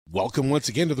Welcome once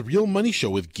again to the Real Money Show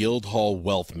with Guildhall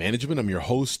Wealth Management. I'm your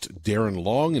host, Darren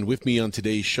Long, and with me on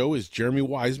today's show is Jeremy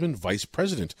Wiseman, Vice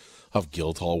President of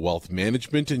Guildhall Wealth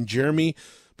Management. And Jeremy,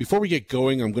 before we get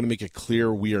going, I'm going to make it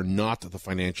clear we are not the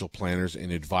financial planners and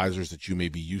advisors that you may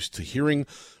be used to hearing.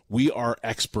 We are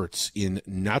experts in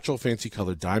natural fancy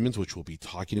colored diamonds, which we'll be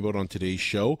talking about on today's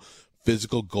show.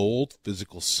 Physical gold,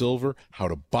 physical silver, how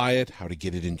to buy it, how to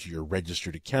get it into your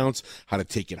registered accounts, how to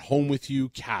take it home with you,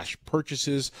 cash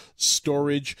purchases,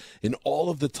 storage, and all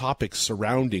of the topics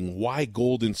surrounding why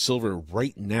gold and silver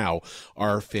right now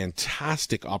are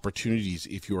fantastic opportunities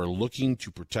if you are looking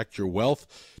to protect your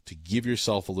wealth, to give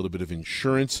yourself a little bit of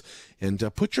insurance, and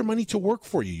put your money to work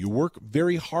for you. You work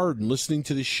very hard, and listening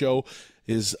to this show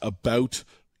is about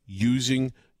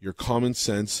using your common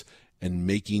sense and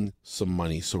making some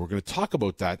money. So we're going to talk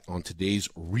about that on today's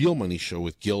Real Money Show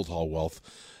with Guildhall Wealth.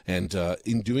 And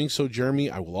in doing so, Jeremy,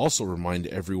 I will also remind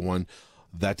everyone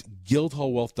that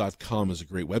guildhallwealth.com is a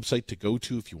great website to go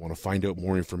to if you want to find out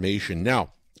more information.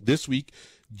 Now, this week,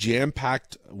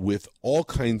 jam-packed with all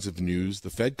kinds of news.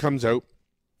 The Fed comes out,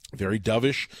 very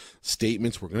dovish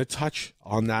statements. We're going to touch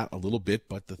on that a little bit,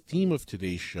 but the theme of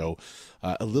today's show,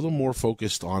 a little more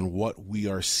focused on what we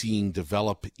are seeing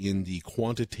develop in the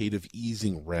quantitative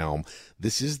easing realm.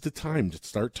 This is the time to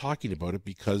start talking about it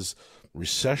because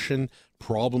recession,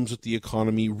 problems with the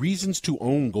economy, reasons to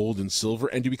own gold and silver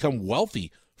and to become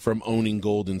wealthy from owning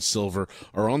gold and silver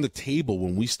are on the table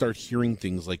when we start hearing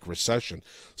things like recession.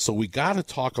 So we got to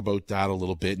talk about that a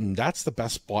little bit, and that's the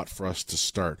best spot for us to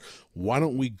start. Why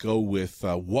don't we go with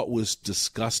what was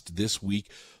discussed this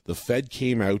week? The Fed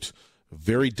came out,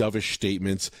 very dovish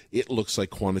statements. It looks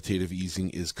like quantitative easing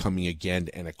is coming again,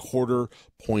 and a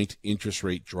 0.25-point interest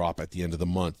rate drop at the end of the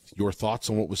month. Your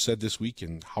thoughts on what was said this week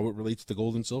and how it relates to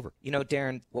gold and silver? You know,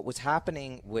 Darren, what was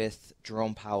happening with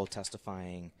Jerome Powell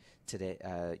testifying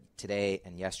today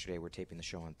and yesterday, we're taping the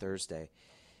show on Thursday,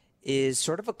 is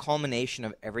sort of a culmination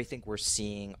of everything we're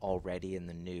seeing already in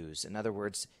the news. In other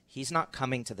words, he's not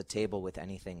coming to the table with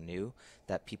anything new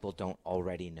that people don't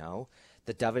already know.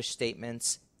 The dovish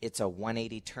statements, it's a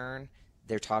 180 turn.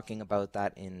 They're talking about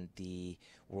that in the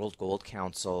World Gold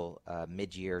Council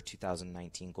mid-year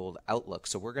 2019 gold outlook.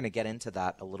 So we're going to get into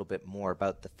that a little bit more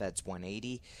about the Fed's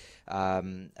 180.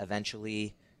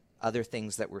 Eventually, other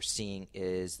things that we're seeing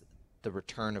is the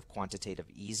return of quantitative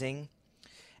easing.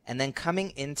 And then coming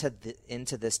into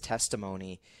this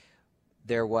testimony,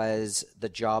 there was the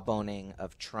jawboning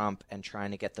of Trump and trying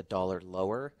to get the dollar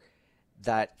lower.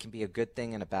 That can be a good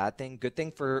thing and a bad thing. Good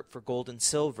thing for gold and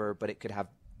silver, but it could have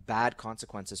bad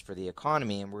consequences for the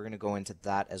economy, and we're going to go into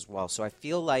that as well. So I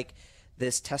feel like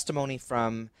this testimony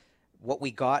from what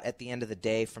we got at the end of the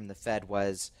day from the Fed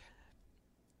was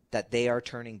that they are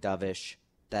turning dovish,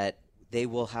 that they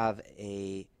will have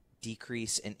a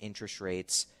decrease in interest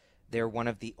rates. They're one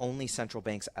of the only central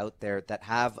banks out there that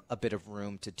have a bit of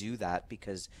room to do that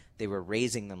because they were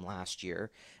raising them last year.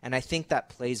 And I think that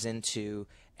plays into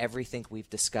everything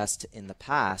we've discussed in the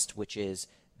past, which is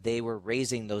they were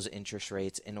raising those interest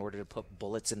rates in order to put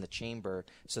bullets in the chamber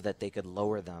so that they could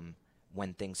lower them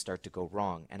when things start to go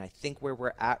wrong. And I think where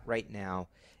we're at right now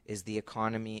is the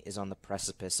economy is on the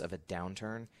precipice of a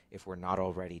downturn if we're not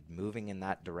already moving in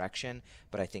that direction.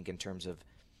 But I think in terms of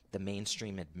the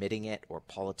mainstream admitting it or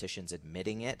politicians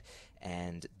admitting it,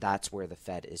 and that's where the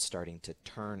Fed is starting to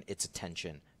turn its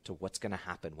attention to what's going to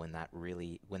happen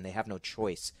when they have no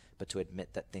choice but to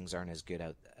admit that things aren't as good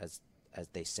as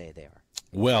they say they are.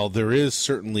 Well, there is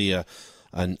certainly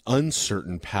an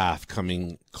uncertain path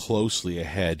coming closely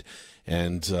ahead,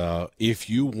 and if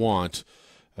you want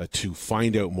to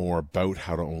find out more about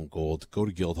how to own gold, go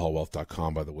to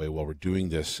guildhallwealth.com, by the way, while we're doing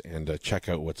this, and check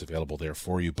out what's available there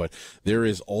for you. But there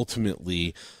is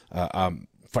ultimately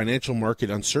financial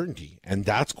market uncertainty, and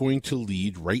that's going to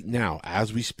lead right now,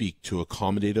 as we speak, to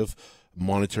accommodative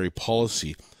monetary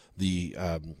policy. The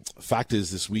fact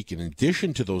is this week, in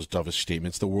addition to those dovish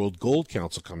statements, the World Gold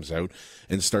Council comes out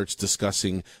and starts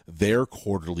discussing their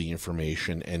quarterly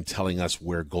information and telling us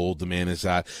where gold demand is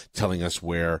at, telling us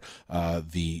where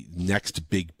the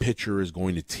next big picture is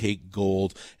going to take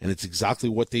gold. And it's exactly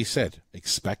what they said.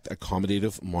 Expect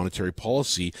accommodative monetary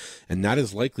policy, and that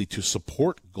is likely to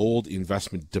support gold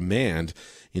investment demand.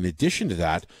 In addition to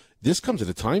that, this comes at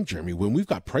a time, Jeremy, when we've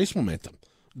got price momentum.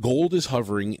 Gold is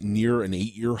hovering near an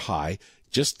 8-year high,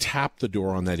 just tapped the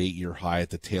door on that 8-year high at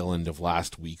the tail end of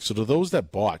last week. So to those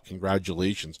that bought,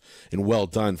 congratulations and well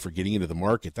done for getting into the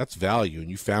market. That's value, and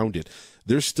you found it.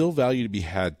 there's still value to be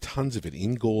had, tons of it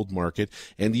in gold market,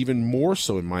 and even more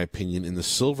so, in my opinion, in the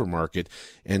silver market.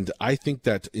 And I think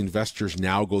that investors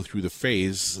now go through the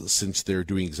phase, since they're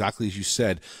doing exactly as you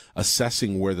said,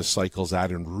 assessing where the cycle's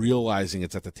at and realizing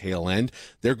it's at the tail end.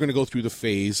 They're going to go through the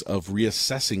phase of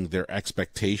reassessing their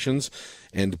expectations,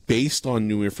 and based on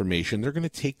new information, they're going to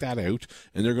take that out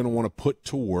and they're going to want to put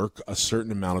to work a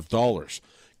certain amount of dollars.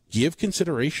 Give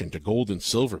consideration to gold and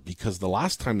silver, because the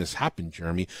last time this happened,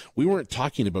 Jeremy, we weren't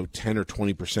talking about 10 or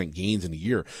 20% gains in a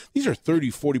year. These are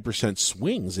 30, 40%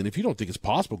 swings. And if you don't think it's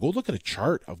possible, go look at a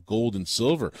chart of gold and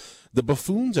silver. The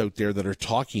buffoons out there that are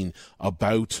talking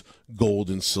about gold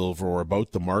and silver or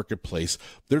about the marketplace,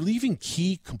 they're leaving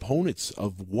key components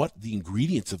of what the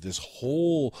ingredients of this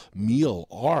whole meal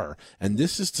are. And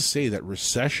this is to say that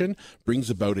recession brings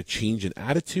about a change in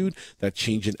attitude. That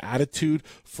change in attitude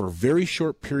for very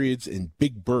short periods in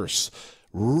big bursts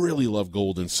really love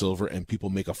gold and silver, and people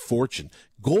make a fortune.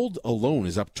 Gold alone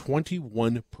is up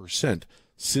 21%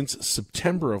 since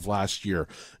September of last year.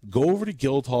 Go over to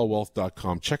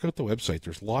guildhallwealth.com. Check out the website.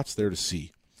 There's lots there to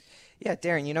see. Yeah,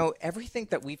 Darren, everything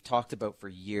that we've talked about for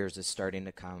years is starting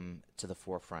to come to the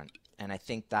forefront. And I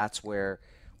think that's where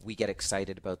we get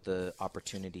excited about the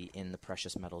opportunity in the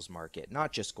precious metals market,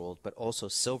 not just gold, but also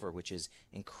silver, which is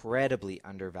incredibly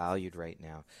undervalued right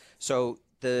now. So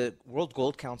the World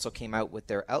Gold Council came out with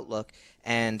their outlook,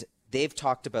 and they've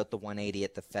talked about the 180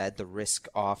 at the Fed, the risk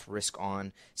off, risk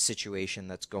on situation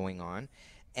that's going on.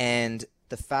 And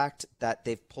the fact that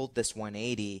they've pulled this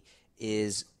 180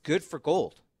 is good for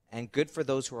gold and good for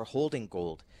those who are holding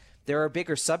gold. There are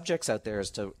bigger subjects out there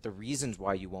as to the reasons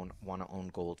why you won't want to own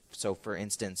gold. So, for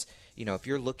instance, if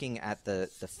you're looking at the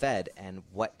Fed and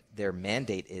what their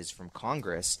mandate is from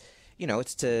Congress,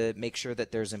 it's to make sure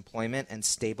that there's employment and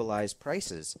stabilize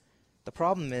prices. The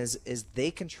problem is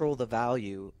they control the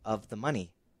value of the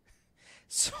money.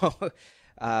 So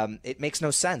it makes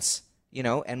no sense,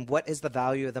 and what is the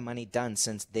value of the money done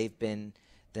since they've been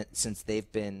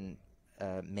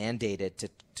mandated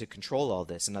to control all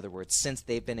this? In other words, since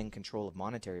they've been in control of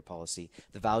monetary policy,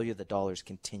 the value of the dollars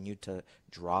continued to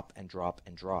drop and drop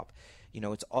and drop.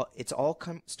 It's all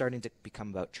starting to become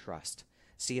about trust.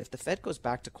 See, if the Fed goes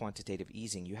back to quantitative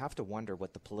easing, you have to wonder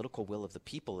what the political will of the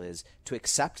people is to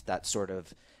accept that sort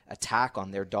of attack on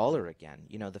their dollar again.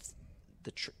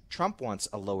 Trump wants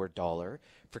a lower dollar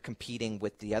for competing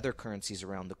with the other currencies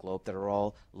around the globe that are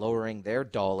all lowering their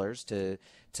dollars to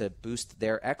boost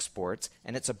their exports,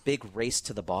 and it's a big race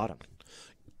to the bottom.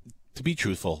 To be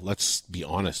truthful, let's be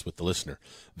honest with the listener.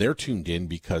 They're tuned in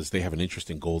because they have an interest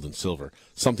in gold and silver,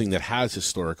 something that has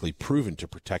historically proven to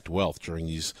protect wealth during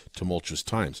these tumultuous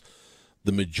times.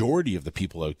 The majority of the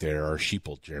people out there are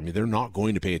sheeple, Jeremy. They're not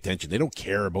going to pay attention. They don't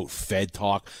care about Fed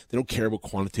talk. They don't care about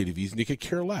quantitative easing. They could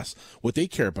care less. What they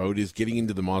care about is getting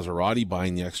into the Maserati,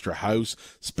 buying the extra house,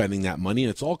 spending that money,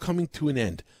 and it's all coming to an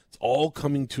end. It's all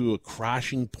coming to a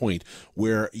crashing point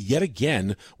where, yet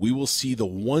again, we will see the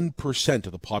 1%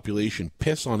 of the population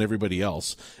piss on everybody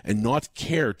else and not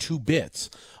care two bits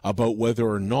about whether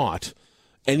or not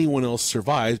anyone else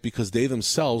survives, because they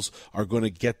themselves are going to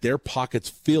get their pockets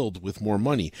filled with more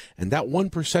money. And that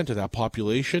 1% of that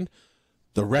population,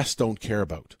 the rest don't care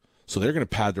about. So they're going to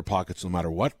pad their pockets no matter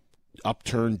what.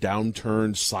 Upturn,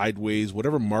 downturn, sideways,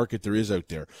 whatever market there is out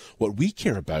there. What we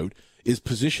care about is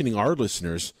positioning our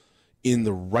listeners in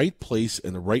the right place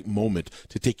and the right moment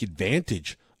to take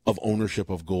advantage of ownership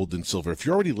of gold and silver. If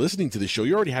you're already listening to the show,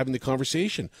 you're already having the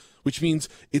conversation, which means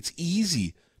it's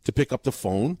easy to pick up the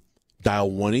phone, dial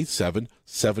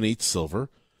 1-877-78-SILVER,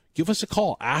 give us a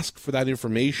call, ask for that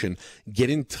information, get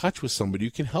in touch with somebody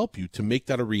who can help you to make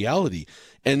that a reality.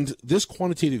 And this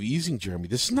quantitative easing, Jeremy,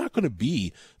 this is not going to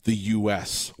be the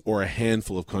U.S. or a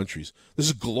handful of countries. This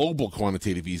is global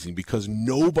quantitative easing, because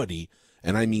nobody,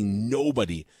 and I mean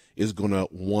nobody, is going to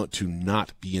want to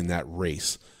not be in that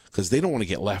race, because they don't want to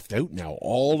get left out now.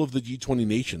 All of the G20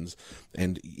 nations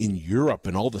and in Europe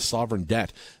and all the sovereign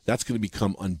debt, that's going to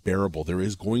become unbearable. There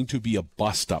is going to be a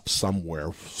bust up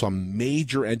somewhere. Some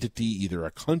major entity, either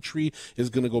a country is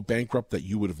going to go bankrupt that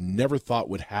you would have never thought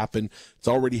would happen. It's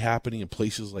already happening in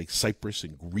places like Cyprus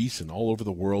and Greece and all over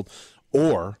the world.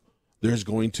 Or there's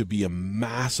going to be a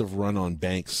massive run on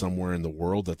banks somewhere in the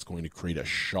world that's going to create a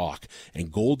shock.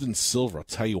 And gold and silver, I'll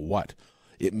tell you what,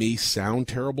 it may sound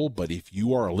terrible, but if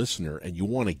you are a listener and you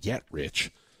want to get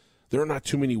rich, there are not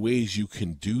too many ways you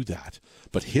can do that.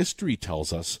 But history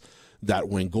tells us that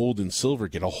when gold and silver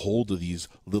get a hold of these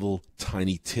little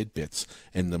tiny tidbits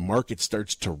and the market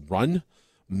starts to run,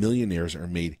 millionaires are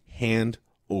made hand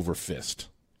over fist.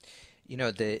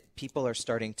 The people are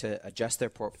starting to adjust their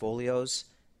portfolios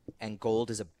and gold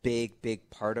is a big, big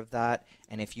part of that.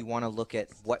 And if you want to look at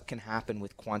what can happen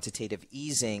with quantitative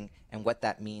easing and what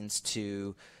that means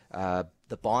to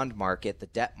the bond market, the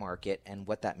debt market, and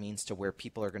what that means to where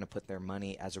people are going to put their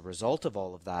money as a result of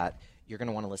all of that, you're going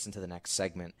to want to listen to the next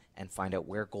segment and find out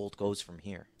where gold goes from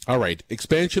here. All right.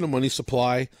 Expansion of money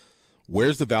supply.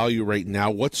 Where's the value right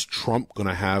now? What's Trump going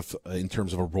to have in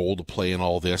terms of a role to play in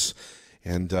all this?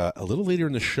 And a little later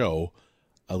in the show,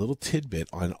 a little tidbit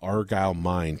on Argyle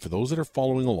Mine. For those that are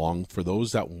following along, for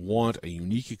those that want a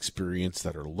unique experience,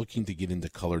 that are looking to get into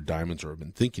colored diamonds or have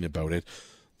been thinking about it,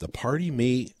 the party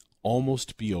may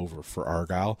almost be over for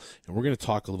Argyle. And we're going to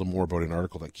talk a little more about an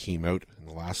article that came out in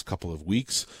the last couple of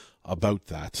weeks about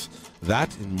that.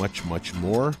 That and much, much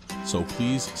more. So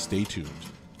please stay tuned.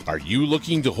 Are you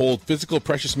looking to hold physical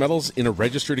precious metals in a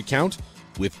registered account?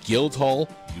 With Guildhall,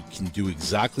 you can do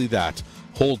exactly that.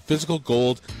 Hold physical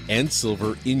gold and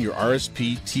silver in your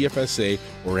RSP, TFSA,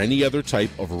 or any other type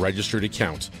of registered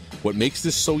account. What makes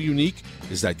this so unique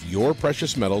is that your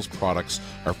precious metals products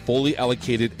are fully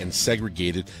allocated and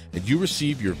segregated, and you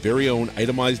receive your very own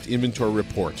itemized inventory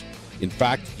report. In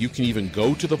fact, you can even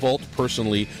go to the vault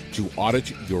personally to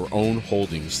audit your own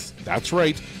holdings. That's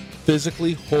right,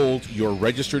 physically hold your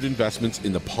registered investments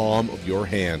in the palm of your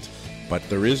hand. But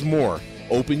there is more.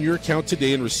 Open your account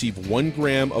today and receive 1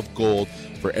 gram of gold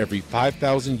for every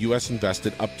 $5,000 US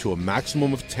invested, up to a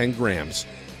maximum of 10 grams.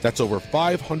 That's over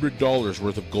 $500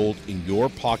 worth of gold in your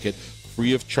pocket,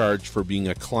 free of charge, for being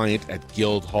a client at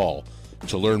Guildhall.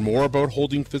 To learn more about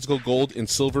holding physical gold and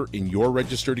silver in your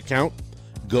registered account,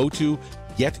 go to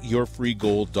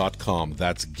getyourfreegold.com.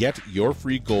 That's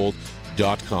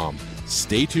getyourfreegold.com.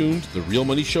 Stay tuned. The Real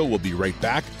Money Show will be right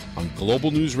back on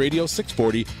Global News Radio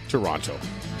 640 Toronto.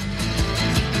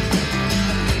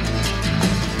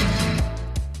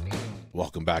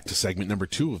 Welcome back to segment number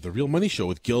 2 of The Real Money Show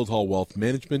with Guildhall Wealth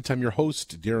Management. I'm your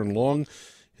host, Darren Long,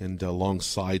 and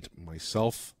alongside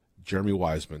myself, Jeremy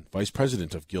Wiseman, Vice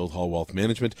President of Guildhall Wealth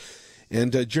Management.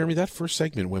 And Jeremy, that first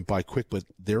segment went by quick, but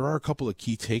there are a couple of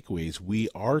key takeaways. We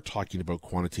are talking about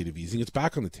quantitative easing. It's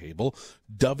back on the table.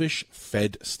 Dovish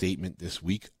Fed statement this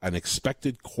week. An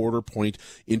expected quarter-point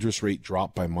interest rate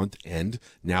drop by month end,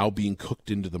 now being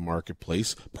cooked into the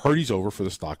marketplace. Party's over for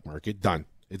the stock market. Done.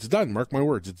 It's done. Mark my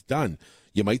words. It's done.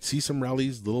 You might see some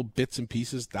rallies, little bits and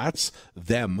pieces. That's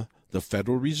them, the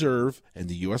Federal Reserve and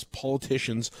the U.S.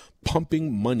 politicians,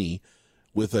 pumping money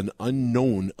with an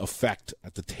unknown effect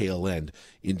at the tail end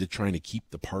into trying to keep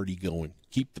the party going.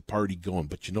 Keep the party going.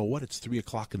 But you know what? It's 3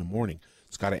 o'clock in the morning.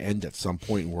 It's got to end at some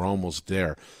point, and we're almost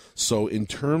there. So in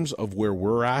terms of where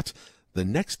we're at, the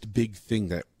next big thing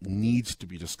that needs to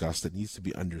be discussed, that needs to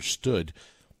be understood,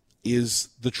 is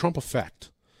the Trump effect.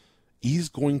 He's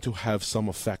going to have some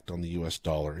effect on the U.S.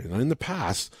 dollar. And in the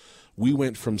past, we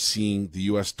went from seeing the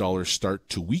U.S. dollar start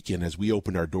to weaken as we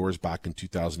opened our doors back in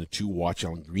 2002. Watch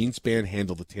Alan Greenspan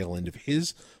handle the tail end of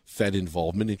his Fed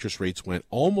involvement. Interest rates went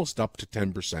almost up to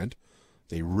 10%.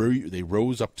 They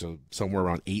rose up to somewhere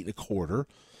around 8.25%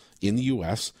 in the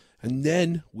U.S., and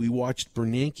then we watched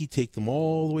Bernanke take them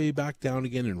all the way back down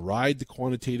again and ride the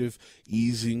quantitative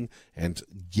easing and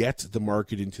get the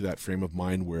market into that frame of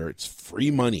mind where it's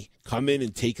free money. Come in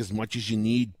and take as much as you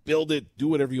need, build it, do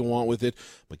whatever you want with it.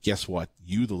 But guess what?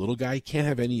 You, the little guy, can't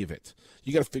have any of it.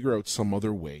 You got to figure out some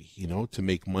other way, to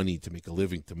make money, to make a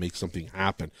living, to make something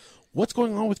happen. What's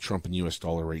going on with Trump and U.S.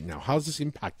 dollar right now? How's this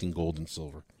impacting gold and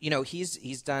silver?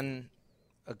 He's done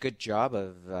a good job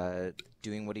of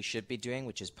doing what he should be doing,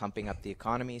 which is pumping up the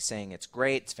economy, saying it's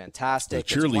great, it's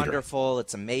fantastic, it's wonderful,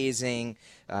 it's amazing.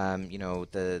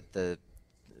 The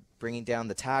bringing down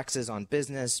the taxes on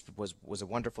business was a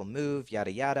wonderful move,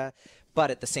 yada yada. But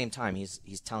at the same time,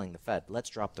 he's telling the Fed, let's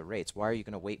drop the rates. Why are you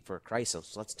going to wait for a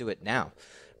crisis? Let's do it now,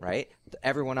 right?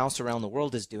 Everyone else around the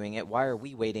world is doing it. Why are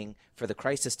we waiting for the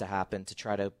crisis to happen to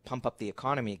try to pump up the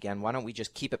economy again? Why don't we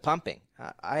just keep it pumping?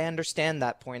 I understand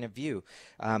that point of view.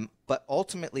 But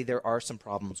ultimately, there are some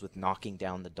problems with knocking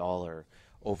down the dollar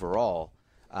overall.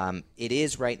 It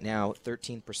is right now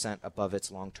 13% above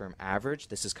its long-term average.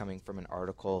 This is coming from an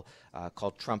article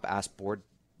called Trump Asked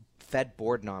Fed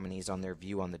Board Nominees on Their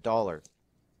View on the Dollar.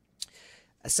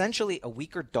 Essentially, a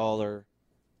weaker dollar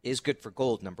is good for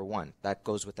gold, number one. That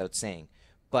goes without saying.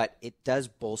 But it does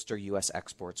bolster U.S.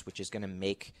 exports, which is going to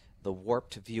make the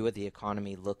warped view of the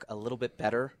economy look a little bit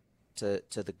better to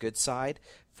the good side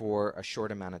for a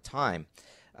short amount of time.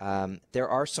 There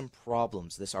are some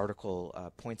problems. This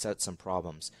article points out some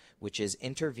problems, which is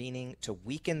intervening to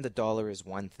weaken the dollar is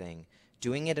one thing.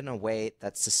 Doing it in a way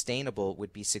that's sustainable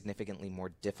would be significantly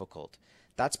more difficult.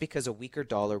 That's because a weaker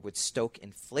dollar would stoke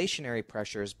inflationary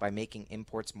pressures by making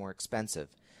imports more expensive.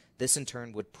 This in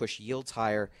turn would push yields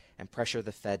higher and pressure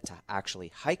the Fed to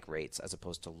actually hike rates as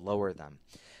opposed to lower them.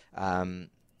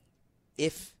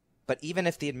 But even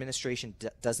if the administration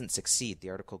doesn't succeed, the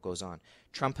article goes on,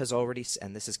 Trump has already,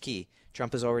 and this is key,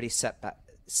 Trump has already set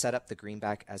up the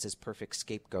greenback as his perfect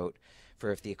scapegoat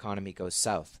for if the economy goes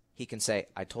south. He can say,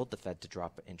 I told the Fed to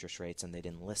drop interest rates and they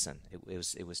didn't listen.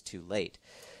 It was too late.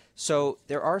 So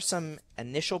there are some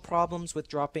initial problems with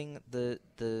dropping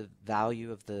the value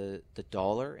of the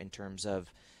dollar in terms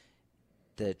of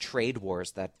the trade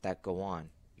wars that go on.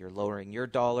 You're lowering your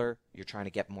dollar, you're trying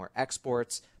to get more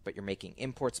exports, but you're making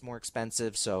imports more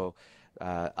expensive, so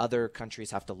other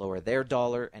countries have to lower their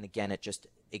dollar, and again, it just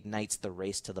ignites the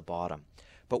race to the bottom.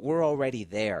 But we're already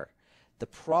there. The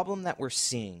problem that we're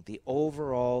seeing, the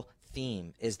overall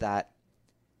theme, is that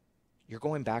you're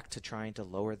going back to trying to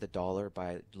lower the dollar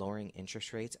by lowering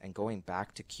interest rates and going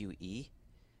back to QE.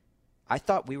 I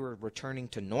thought we were returning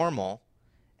to normal,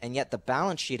 and yet the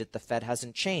balance sheet at the Fed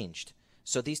hasn't changed.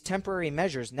 So these temporary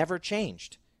measures never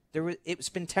changed. It's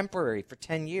been temporary for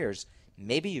 10 years.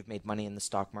 Maybe you've made money in the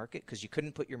stock market because you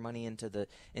couldn't put your money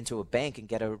into a bank and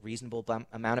get a reasonable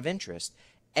amount of interest.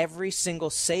 Every single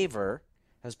saver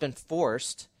has been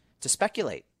forced to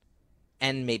speculate.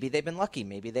 And maybe they've been lucky.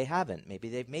 Maybe they haven't. Maybe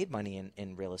they've made money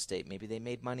in real estate. Maybe they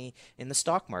made money in the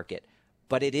stock market.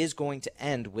 But it is going to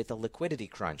end with a liquidity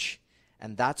crunch.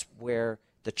 And that's where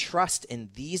the trust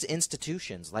in these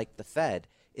institutions like the Fed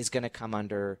is going to come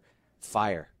under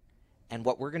fire. And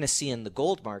what we're going to see in the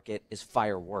gold market is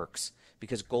fireworks,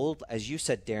 because gold, as you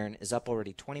said, Darren, is up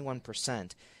already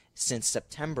 21% since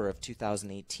September of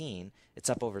 2018. It's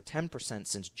up over 10%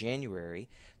 since January.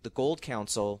 The Gold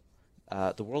Council,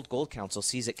 the World Gold Council,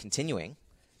 sees it continuing.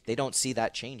 They don't see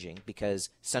that changing because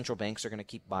central banks are going to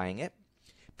keep buying it.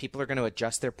 People are going to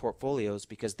adjust their portfolios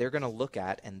because they're going to look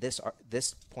at, and this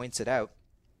points it out.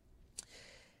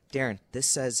 Darren, this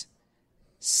says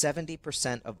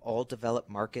 70% of all developed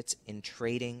markets in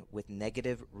trading with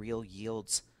negative real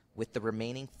yields, with the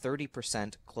remaining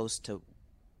 30% close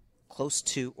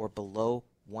to or below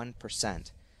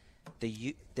 1%.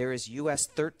 There is US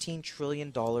 $13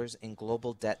 trillion in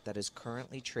global debt that is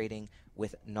currently trading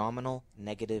with nominal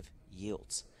negative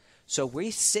yields. So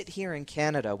we sit here in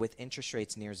Canada with interest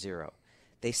rates near zero.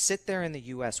 They sit there in the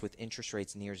US with interest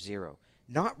rates near zero,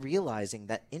 not realizing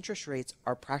that interest rates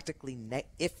are practically,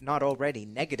 if not already,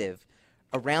 negative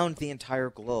around the entire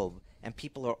globe. And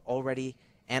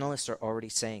analysts are already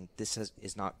saying this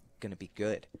is not going to be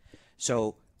good.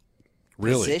 So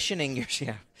really? Positioning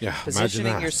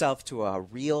yourself to a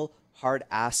real hard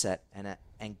asset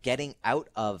and getting out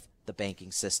of the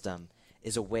banking system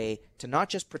is a way to not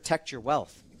just protect your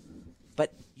wealth,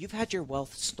 but you've had your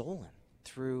wealth stolen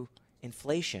through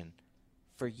inflation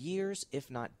for years, if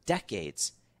not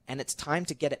decades, and it's time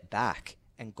to get it back.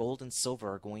 And gold and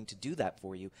silver are going to do that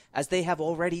for you, as they have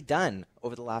already done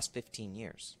over the last 15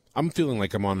 years. I'm feeling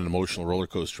like I'm on an emotional roller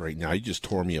coaster right now. You just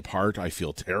tore me apart. I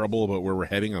feel terrible about where we're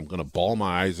heading. I'm going to bawl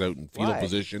my eyes out in fetal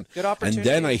position. Good opportunity. And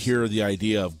then I hear the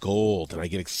idea of gold, and I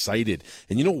get excited.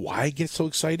 And you know why I get so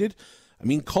excited? I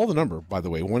mean, call the number, by the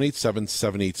way,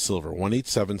 1-877-78-SILVER,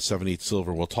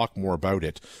 1-877-78-SILVER. We'll talk more about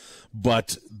it.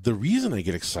 But the reason I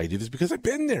get excited is because I've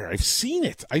been there. I've seen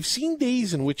it. I've seen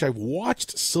days in which I've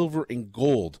watched silver and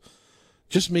gold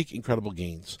just make incredible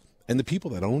gains. And the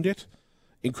people that owned it,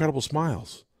 incredible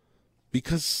smiles.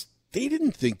 Because they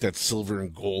didn't think that silver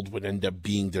and gold would end up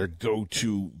being their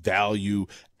go-to value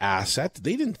asset.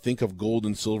 They didn't think of gold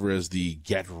and silver as the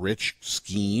get-rich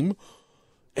scheme.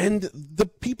 And the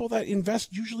people that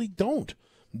invest usually don't.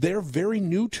 They're very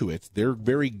new to it. They're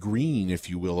very green, if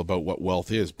you will, about what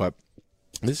wealth is. But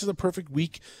this is a perfect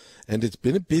week, and it's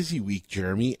been a busy week,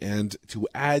 Jeremy. And to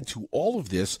add to all of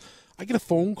this, I get a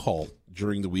phone call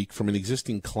during the week from an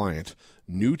existing client,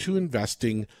 new to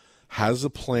investing, has a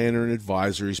planner and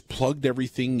advisor. He's plugged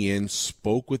everything in,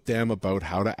 spoke with them about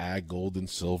how to add gold and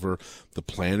silver. The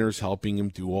planner's helping him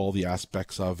do all the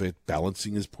aspects of it,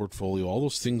 balancing his portfolio, all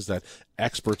those things that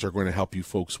experts are going to help you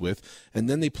folks with. And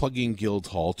then they plug in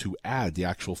Guildhall to add the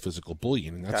actual physical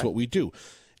bullion, and that's what we do.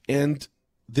 And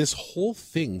this whole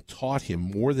thing taught him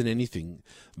more than anything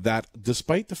that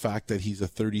despite the fact that he's a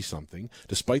 30-something,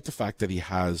 despite the fact that he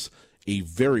has a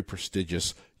very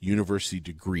prestigious university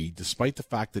degree, despite the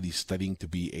fact that he's studying to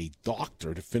be a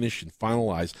doctor to finish and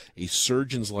finalize a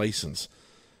surgeon's license,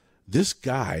 this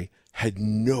guy had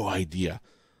no idea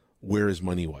where his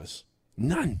money was.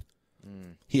 None.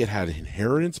 He had an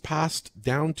inheritance passed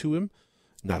down to him,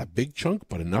 not a big chunk,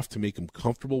 but enough to make him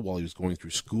comfortable while he was going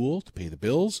through school to pay the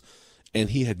bills.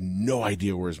 And he had no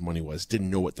idea where his money was,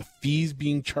 didn't know what the fees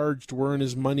being charged were on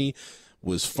his money,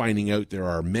 was finding out there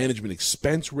are management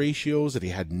expense ratios that he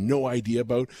had no idea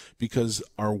about because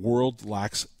our world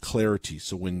lacks clarity.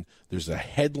 So when there's a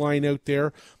headline out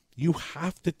there, you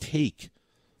have to take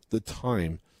the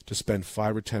time to spend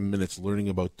 5 or 10 minutes learning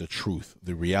about the truth,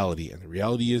 the reality. And the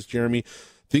reality is, Jeremy,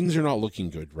 things are not looking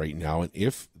good right now. And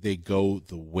if they go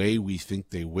the way we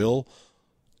think they will,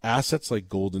 assets like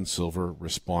gold and silver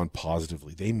respond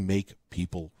positively. They make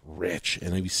people rich.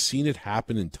 And we've seen it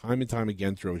happen and time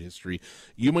again throughout history.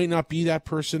 You might not be that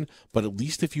person, but at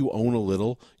least if you own a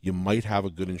little, you might have a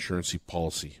good insurance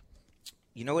policy.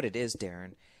 You know what it is,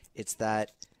 Darren? It's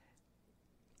that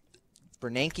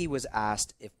Bernanke was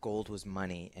asked if gold was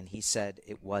money, and he said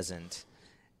it wasn't.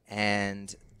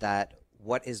 And that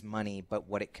what is money but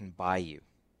what it can buy you,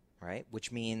 right?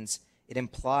 Which means it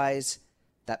implies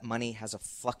that money has a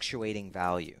fluctuating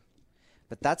value.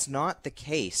 But that's not the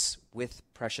case with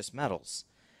precious metals.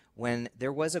 When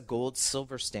there was a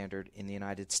gold-silver standard in the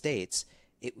United States,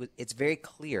 it's very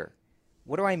clear.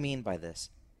 What do I mean by this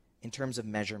in terms of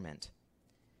measurement?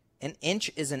 An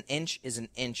inch is an inch is an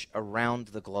inch around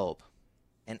the globe.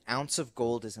 An ounce of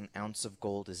gold is an ounce of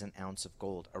gold is an ounce of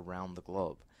gold around the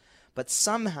globe. But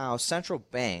somehow central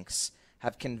banks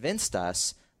have convinced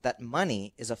us that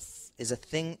money is a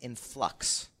thing in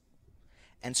flux.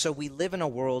 And so we live in a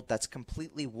world that's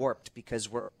completely warped because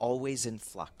we're always in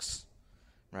flux,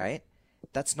 right?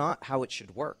 That's not how it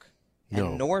should work. No.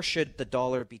 And nor should the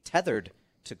dollar be tethered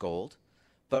to gold,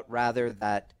 but rather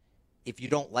that if you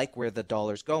don't like where the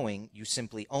dollar's going, you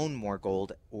simply own more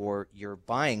gold or you're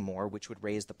buying more, which would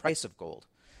raise the price of gold.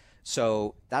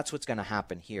 So that's what's going to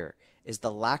happen here, is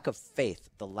the lack of faith,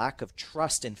 the lack of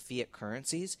trust in fiat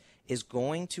currencies is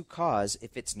going to cause,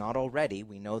 if it's not already,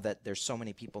 we know that there's so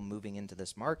many people moving into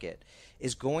this market,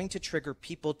 is going to trigger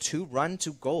people to run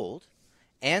to gold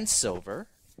and silver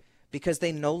because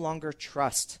they no longer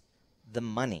trust the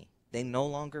money. They no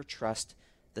longer trust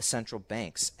the central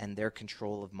banks and their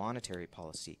control of monetary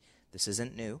policy. This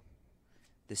isn't new.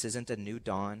 This isn't a new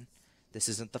dawn. This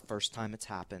isn't the first time it's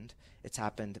happened. It's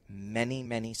happened many,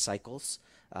 many cycles.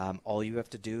 All you have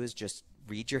to do is just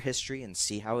read your history and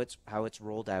see how it's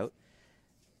rolled out.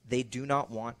 They do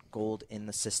not want gold in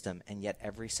the system, and yet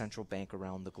every central bank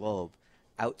around the globe,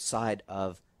 outside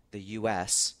of the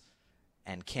U.S.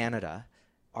 and Canada,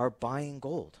 are buying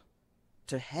gold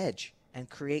to hedge and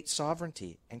create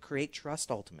sovereignty and create trust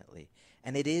ultimately.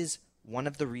 And it is one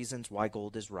of the reasons why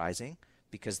gold is rising,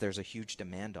 because there's a huge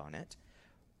demand on it.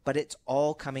 But it's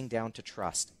all coming down to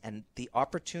trust. And the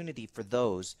opportunity for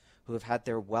those who have had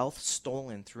their wealth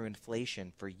stolen through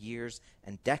inflation for years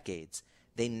and decades,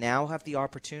 they now have the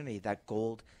opportunity that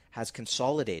gold has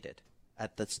consolidated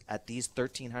at these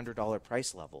 $1,300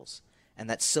 price levels, and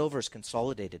that silver's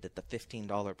consolidated at the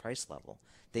 $15 price level.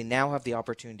 They now have the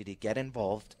opportunity to get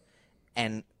involved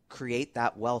and create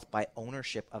that wealth by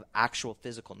ownership of actual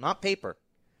physical, not paper,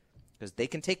 because they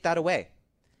can take that away,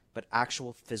 but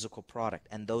actual physical product.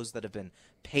 And those that have been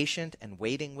patient and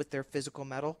waiting with their physical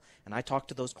metal, and I talk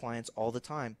to those clients all the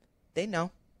time, they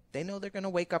know they're going to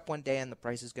wake up one day and the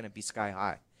price is going to be sky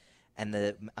high. And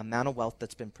the amount of wealth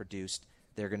that's been produced,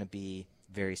 they're going to be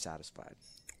very satisfied.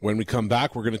 When we come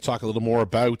back, we're going to talk a little more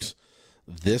about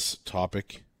this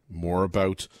topic, more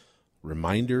about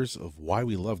reminders of why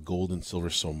we love gold and silver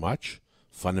so much,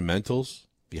 fundamentals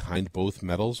behind both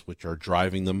metals, which are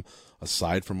driving them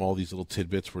aside from all these little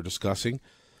tidbits we're discussing.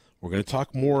 We're going to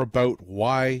talk more about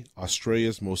why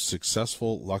Australia's most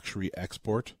successful luxury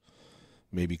export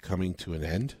may be coming to an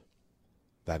end.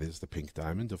 That is the pink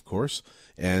diamond, of course.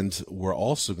 And we're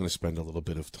also going to spend a little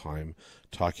bit of time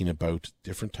talking about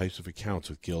different types of accounts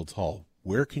with Guildhall.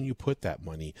 Where can you put that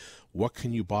money? What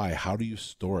can you buy? How do you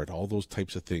store it? All those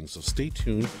types of things. So stay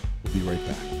tuned. We'll be right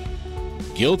back.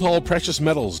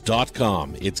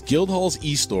 GuildhallPreciousMetals.com. It's Guildhall's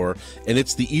e-store, and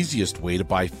it's the easiest way to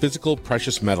buy physical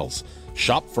precious metals.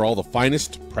 Shop for all the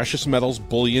finest precious metals,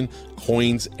 bullion,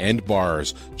 coins, and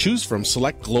bars. Choose from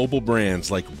select global brands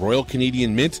like Royal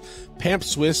Canadian Mint, Pamp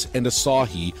Swiss, and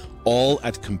Asahi, all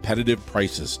at competitive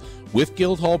prices. With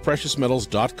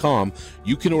GuildhallPreciousMetals.com,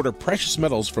 you can order precious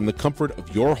metals from the comfort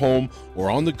of your home or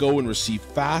on the go and receive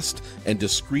fast and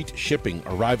discreet shipping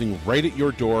arriving right at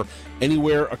your door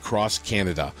anywhere across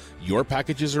Canada. Your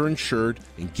packages are insured,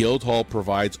 and Guildhall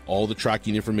provides all the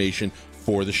tracking information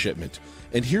for the shipment.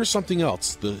 And here's something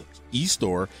else. The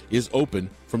e-store is open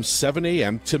from 7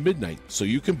 a.m. to midnight, so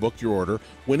you can book your order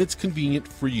when it's convenient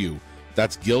for you.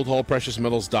 That's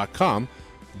GuildhallPreciousMetals.com.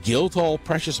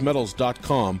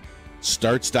 GuildhallPreciousMetals.com.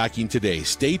 Start stacking today.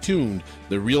 Stay tuned.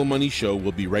 The Real Money Show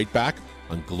will be right back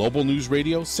on Global News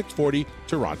Radio 640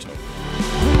 Toronto.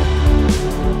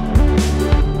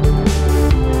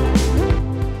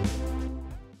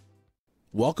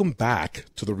 Welcome back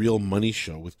to the Real Money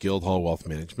Show with Guildhall Wealth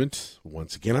Management.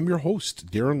 Once again, I'm your host,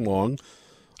 Darren Long.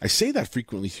 I say that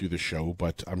frequently through the show,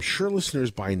 but I'm sure listeners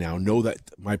by now know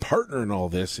that my partner in all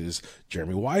this is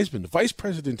Jeremy Wiseman, the Vice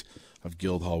President of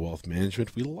Guildhall Wealth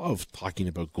Management. We love talking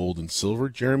about gold and silver.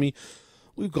 Jeremy,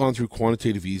 we've gone through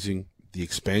quantitative easing, the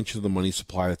expansion of the money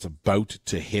supply that's about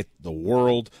to hit the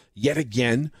world yet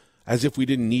again. As if we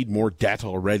didn't need more debt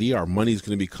already, our money is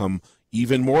going to become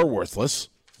even more worthless.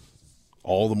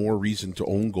 All the more reason to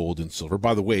own gold and silver.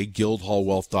 By the way,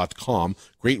 guildhallwealth.com,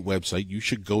 great website. You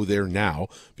should go there now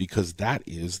because that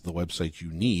is the website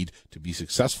you need to be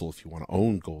successful if you want to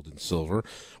own gold and silver.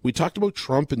 We talked about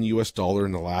Trump and the U.S. dollar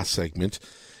in the last segment,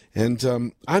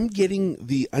 and I'm getting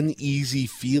the uneasy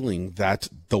feeling that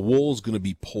the wool is going to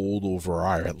be pulled over our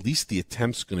eye, or at least the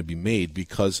attempt's going to be made,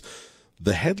 because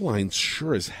the headlines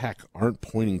sure as heck aren't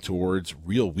pointing towards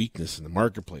real weakness in the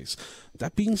marketplace.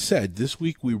 That being said, this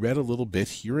week we read a little bit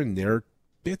here and there,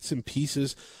 bits and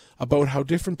pieces about how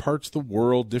different parts of the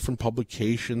world, different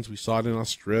publications, we saw it in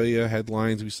Australia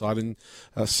headlines, we saw it in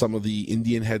some of the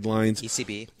Indian headlines.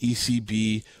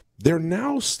 ECB. They're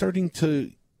now starting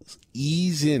to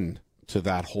ease in to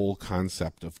that whole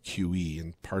concept of QE,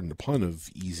 and pardon the pun of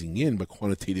easing in, but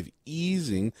quantitative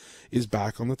easing is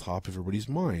back on the top of everybody's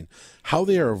mind. How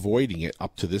they are avoiding it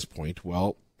up to this point,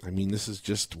 well, I mean, this is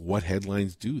just what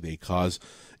headlines do. They cause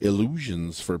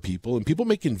illusions for people, and people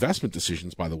make investment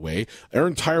decisions, by the way. Our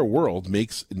entire world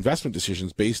makes investment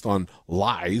decisions based on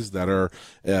lies that are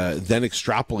then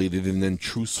extrapolated and then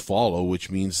truths follow, which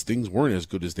means things weren't as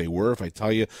good as they were. If I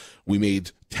tell you we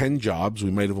made 10 jobs,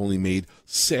 we might have only made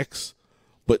 6.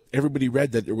 But everybody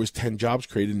read that there was 10 jobs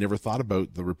created and never thought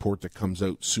about the report that comes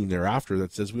out soon thereafter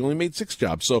that says we only made 6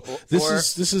 jobs. So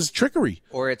this is trickery.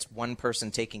 Or it's one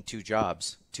person taking 2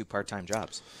 jobs, 2 part-time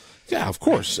jobs. Yeah, of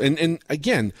course. And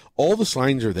again, all the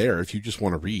signs are there if you just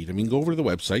want to read. I mean, go over to the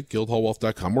website,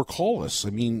 guildhallwealth.com, or call us.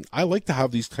 I mean, I like to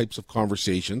have these types of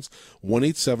conversations,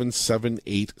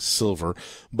 1-877-78-SILVER.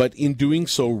 But in doing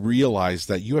so, realize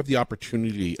that you have the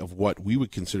opportunity of what we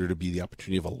would consider to be the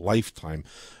opportunity of a lifetime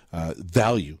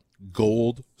value.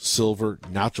 Gold, silver,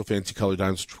 natural fancy colored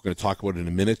diamonds, which we're going to talk about in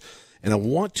a minute. And I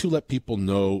want to let people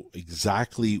know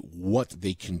exactly what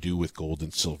they can do with gold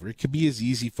and silver. It could be as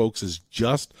easy, folks, as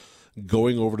just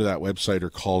going over to that website or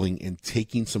calling and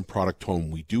taking some product home.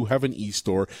 We do have an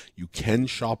e-store. You can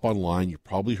shop online. You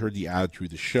probably heard the ad through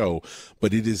the show,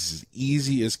 but it is as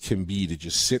easy as can be to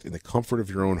just sit in the comfort of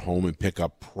your own home and pick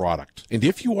up product. And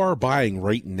if you are buying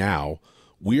right now,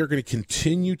 we are going to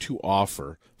continue to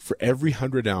offer for every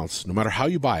 100 ounce, no matter how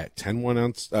you buy it, 10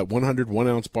 100 1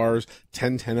 ounce bars,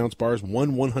 10 ounce bars,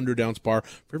 100 ounce bar,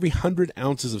 for every 100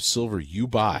 ounces of silver you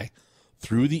buy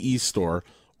through the e-store,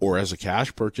 or as a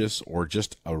cash purchase, or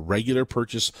just a regular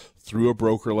purchase through a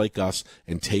broker like us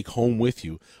and take home with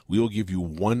you, we will give you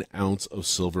 1 ounce of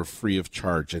silver free of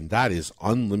charge. And that is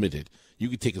unlimited. You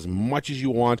can take as much as you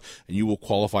want, and you will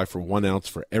qualify for 1 ounce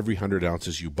for every 100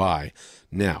 ounces you buy.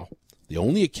 Now, the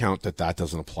only account that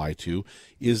doesn't apply to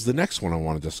is the next one I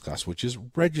want to discuss, which is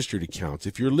registered accounts.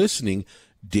 If you're listening,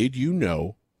 did you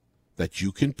know that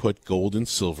you can put gold and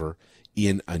silver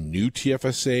in a new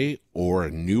TFSA or a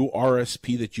new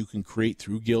RSP that you can create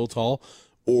through Guildhall,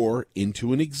 or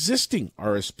into an existing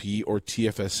RSP or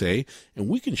TFSA? And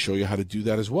we can show you how to do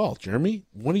that as well. Jeremy,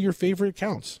 one of your favorite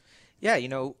accounts. Yeah,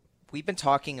 we've been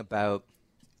talking about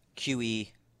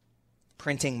QE,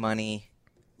 printing money,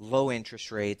 low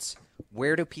interest rates.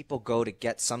 Where do people go to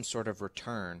get some sort of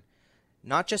return,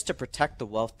 not just to protect the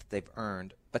wealth that they've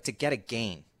earned, but to get a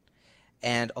gain?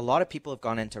 And a lot of people have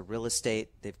gone into real estate.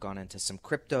 They've gone into some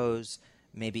cryptos,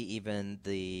 maybe even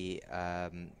the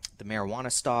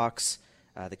marijuana stocks,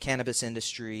 the cannabis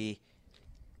industry.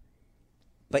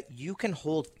 But you can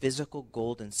hold physical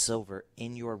gold and silver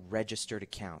in your registered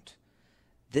account.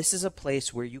 This is a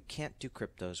place where you can't do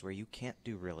cryptos, where you can't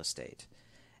do real estate.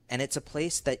 And it's a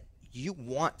place that you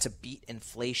want to beat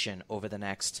inflation over the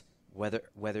next,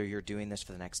 whether you're doing this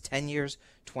for the next 10 years,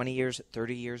 20 years,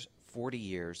 30 years, 40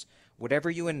 years, whatever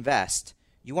you invest,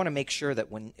 you want to make sure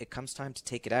that when it comes time to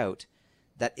take it out,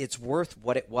 that it's worth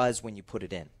what it was when you put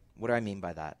it in. What do I mean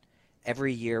by that?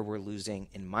 Every year we're losing,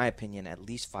 in my opinion, at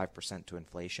least 5% to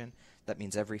inflation. That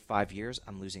means every 5 years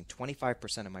I'm losing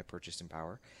 25% of my purchasing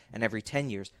power, and every 10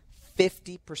 years,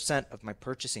 50% of my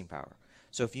purchasing power.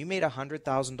 So if you made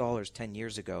 $100,000 10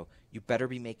 years ago, you better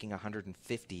be making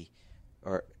 $150,000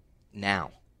 or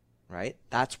now, right?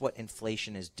 That's what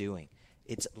inflation is doing.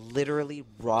 It's literally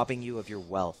robbing you of your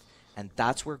wealth, and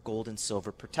that's where gold and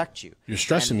silver protect you. You're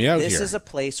stressing me out here. This is a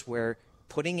place where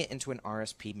putting it into an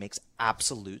RSP makes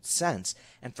absolute sense.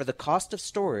 And for the cost of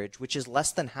storage, which is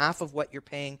less than half of what you're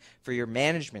paying for your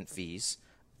management fees,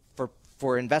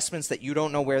 for investments that you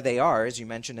don't know where they are, as you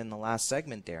mentioned in the last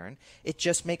segment, Darren, it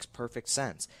just makes perfect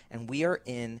sense. And we are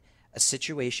in a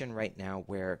situation right now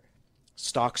where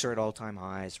stocks are at all-time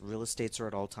highs, real estates are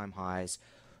at all-time highs.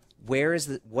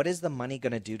 What is the money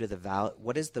going to do to the value?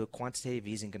 What is the quantitative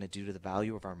easing going to do to the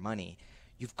value of our money?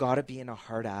 You've got to be in a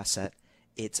hard asset.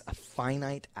 It's a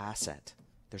finite asset.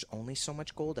 There's only so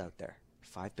much gold out there,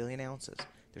 5 billion ounces.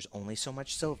 There's only so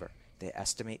much silver. They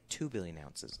estimate 2 billion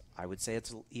ounces. I would say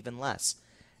it's even less.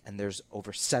 And there's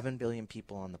over 7 billion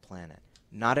people on the planet.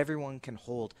 Not everyone can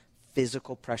hold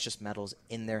physical precious metals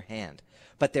in their hand.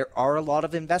 But there are a lot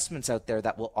of investments out there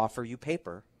that will offer you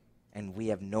paper, and we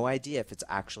have no idea if it's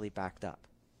actually backed up.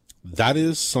 That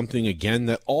is something, again,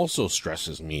 that also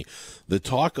stresses me. The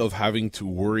talk of having to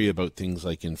worry about things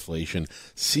like inflation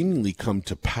seemingly come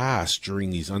to pass during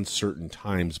these uncertain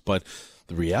times, but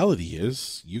the reality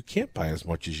is you can't buy as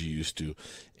much as you used to.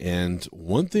 And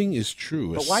one thing is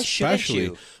true, but why shouldn't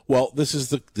you? Well, this is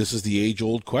the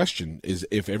age-old question, is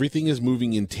if everything is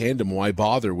moving in tandem, why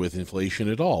bother with inflation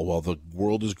at all? Well, the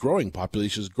world is growing,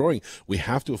 population is growing. We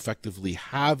have to effectively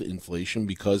have inflation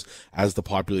because as the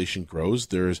population grows,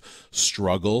 there's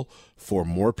struggle for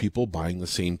more people buying the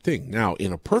same thing. Now,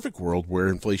 in a perfect world where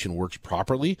inflation works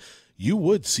properly, you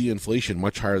would see inflation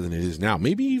much higher than it is now,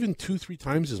 maybe even 2-3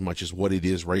 times as much as what it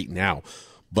is right now.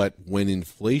 But when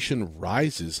inflation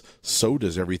rises, so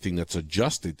does everything that's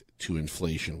adjusted to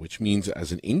inflation, which means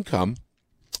as an income,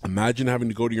 imagine having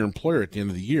to go to your employer at the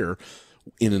end of the year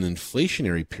in an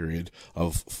inflationary period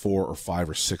of 4 or 5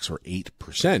 or 6 or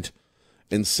 8%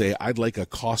 and say, I'd like a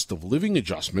cost of living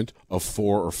adjustment of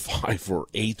 4 or 5 or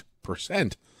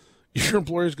 8%. Your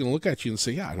employer is going to look at you and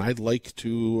say, yeah, and I'd like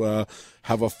to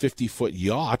have a 50-foot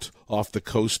yacht off the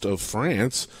coast of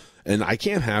France, and I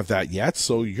can't have that yet,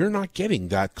 so you're not getting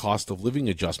that cost of living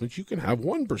adjustment. You can have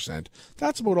 1%.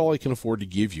 That's about all I can afford to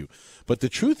give you. But the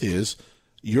truth is,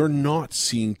 you're not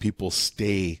seeing people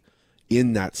stay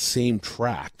in that same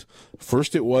tract.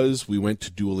 First it was we went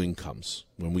to dual incomes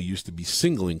when we used to be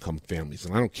single income families.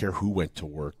 And I don't care who went to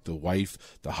work, the wife,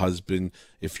 the husband,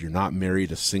 if you're not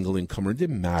married, a single incomer, it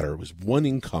didn't matter. It was one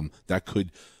income that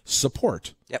could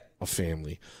support a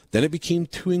family. Then it became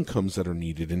 2 incomes that are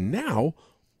needed. And now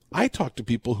I talk to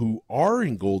people who are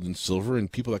in gold and silver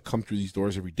and people that come through these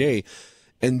doors every day,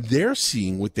 and they're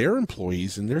seeing with their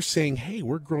employees and they're saying, hey,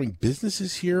 we're growing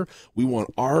businesses here. We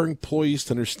want our employees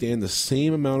to understand the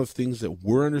same amount of things that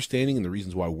we're understanding and the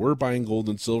reasons why we're buying gold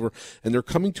and silver. And they're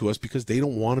coming to us because they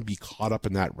don't want to be caught up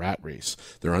in that rat race.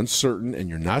 They're uncertain, and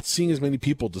you're not seeing as many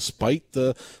people, despite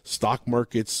the stock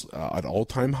markets at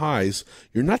all-time highs,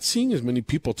 you're not seeing as many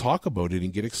people talk about it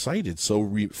and get excited. So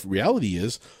reality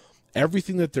is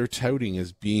everything that they're touting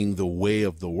as being the way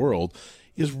of the world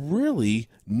is really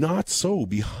not so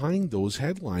behind those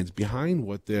headlines, behind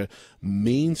what the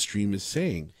mainstream is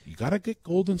saying. You got to get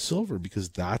gold and silver because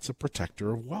that's a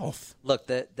protector of wealth. Look,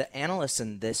 the analysts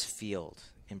in this field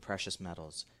in precious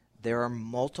metals, there are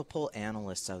multiple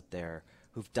analysts out there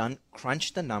who've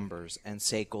crunched the numbers and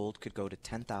say gold could go to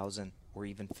 $10,000 or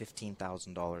even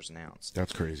 $15,000 an ounce.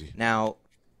 That's crazy. Now,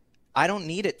 I don't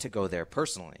need it to go there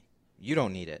personally. You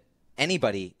don't need it.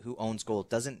 Anybody who owns gold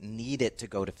doesn't need it to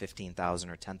go to $15,000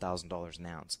 or $10,000 an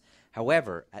ounce.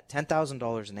 However, at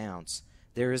 $10,000 an ounce,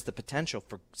 there is the potential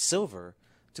for silver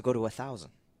to go to $1,000.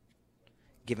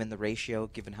 Given the ratio,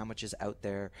 given how much is out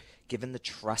there, given the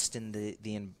trust in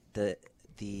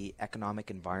the economic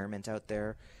environment out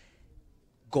there,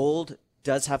 gold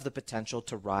does have the potential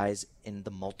to rise in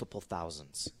the multiple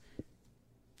thousands.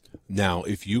 Now,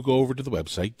 if you go over to the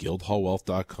website,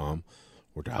 guildhallwealth.com,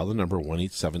 or dial the number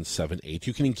 1-877-78.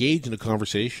 You can engage in a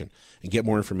conversation and get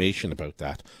more information about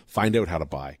that. Find out how to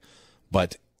buy.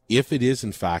 But if it is,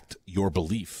 in fact, your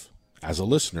belief as a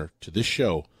listener to this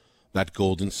show that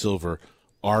gold and silver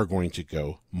are going to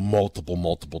go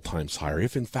multiple times higher,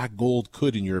 if, in fact, gold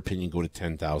could, in your opinion, go to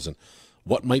 $10,000,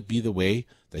 what might be the way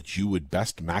that you would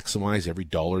best maximize every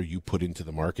dollar you put into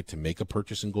the market to make a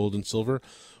purchase in gold and silver?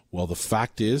 Well, the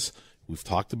fact is, we've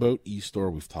talked about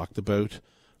eStore, we've talked about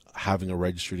having a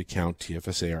registered account,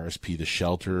 TFSA, RSP,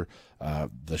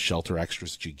 the shelter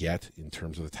extras that you get in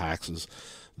terms of the taxes.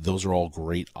 Those are all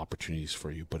great opportunities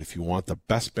for you. But if you want the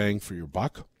best bang for your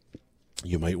buck,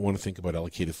 you might want to think about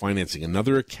allocated financing.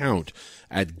 Another account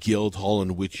at Guildhall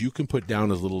in which you can put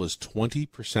down as little as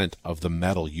 20% of the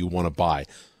metal you want to buy.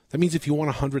 That means if you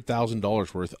want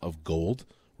 $100,000 worth of gold,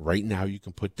 right now you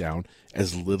can put down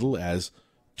as little as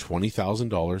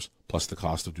 $20,000 plus the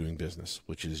cost of doing business,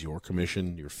 which is your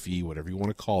commission, your fee, whatever you want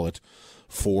to call it,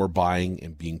 for buying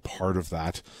and being part of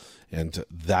that. And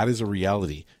that is a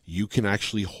reality. You can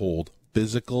actually hold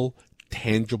physical,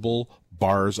 tangible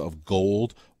bars of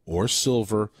gold or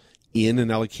silver in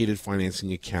an allocated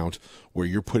financing account where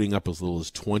you're putting up as little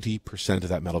as 20% of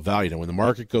that metal value. Now, when the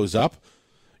market goes up,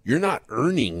 you're not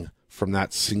earning from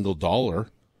that single dollar.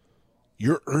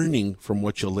 You're earning from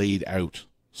what you laid out.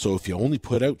 So if you only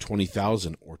put out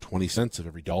 20,000 or 20 cents of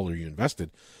every dollar you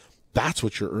invested, that's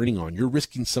what you're earning on. You're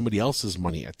risking somebody else's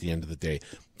money at the end of the day.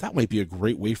 That might be a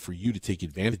great way for you to take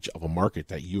advantage of a market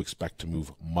that you expect to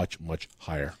move much, much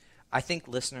higher. I think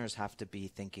listeners have to be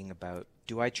thinking about,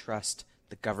 do I trust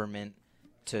the government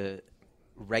to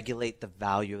regulate the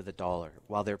value of the dollar?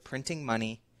 While they're printing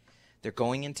money, they're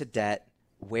going into debt,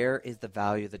 where is the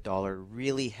value of the dollar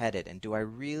really headed? And do I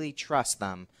really trust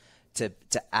them to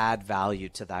add value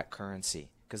to that currency?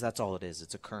 Because that's all it is.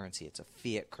 It's a currency. It's a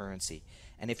fiat currency.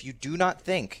 And if you do not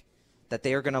think that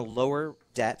they are going to lower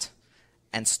debt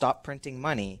and stop printing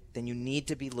money, then you need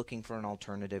to be looking for an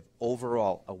alternative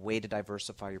overall, a way to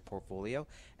diversify your portfolio.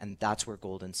 And that's where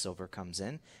gold and silver comes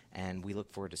in. And we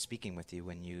look forward to speaking with you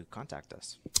when you contact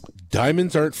us.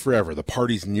 Diamonds aren't forever. The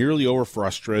party's nearly over for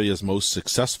Australia's most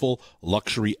successful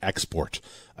luxury export.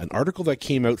 An article that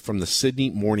came out from the Sydney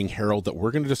Morning Herald that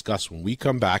we're going to discuss when we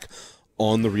come back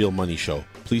on The Real Money Show.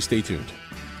 Please stay tuned.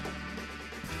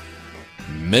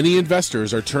 Many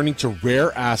investors are turning to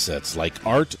rare assets like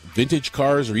art, vintage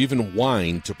cars, or even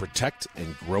wine to protect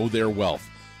and grow their wealth.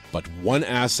 But one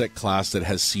asset class that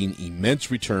has seen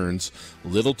immense returns,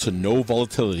 little to no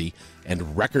volatility,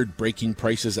 and record-breaking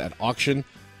prices at auction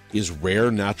is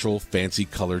rare natural fancy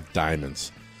colored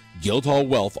diamonds. Guildhall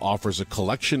Wealth offers a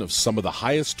collection of some of the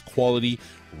highest quality,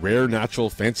 rare natural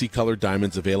fancy colored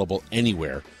diamonds available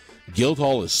anywhere.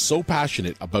 Guildhall is so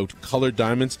passionate about colored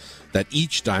diamonds that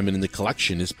each diamond in the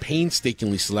collection is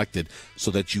painstakingly selected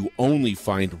so that you only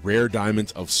find rare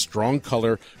diamonds of strong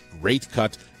color, great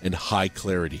cut, and high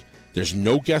clarity. There's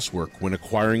no guesswork when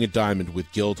acquiring a diamond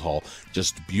with Guildhall,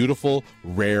 just beautiful,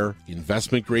 rare,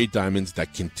 investment-grade diamonds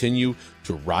that continue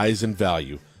to rise in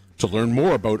value. To learn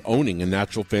more about owning a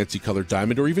natural fancy colored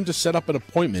diamond, or even to set up an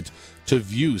appointment to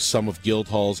view some of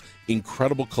Guildhall's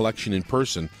incredible collection in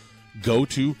person, go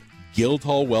to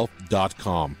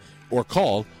guildhallwealth.com or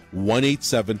call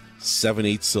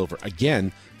 1-877-78-SILVER.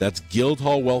 Again, that's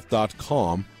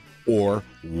guildhallwealth.com or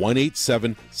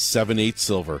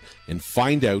 1-877-78-SILVER, and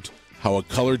find out how a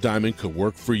colored diamond could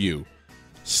work for you.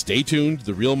 Stay tuned.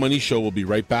 The Real Money Show will be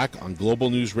right back on Global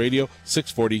News Radio,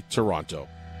 640 Toronto.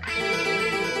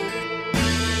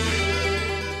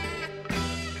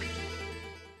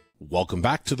 Welcome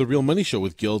back to The Real Money Show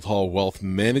with Guildhall Wealth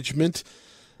Management.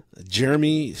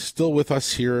 Jeremy, still with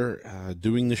us here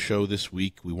doing the show this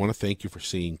week. We want to thank you for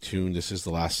staying tuned. This is the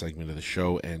last segment of the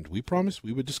show, and we promised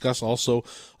we would discuss also,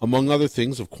 among other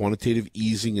things, of quantitative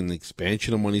easing and the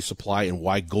expansion of money supply and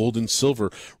why gold and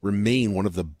silver remain one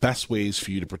of the best ways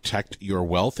for you to protect your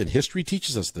wealth. And history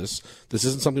teaches us this. This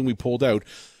isn't something we pulled out.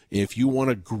 If you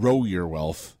want to grow your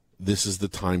wealth, this is the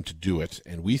time to do it.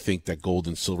 And we think that gold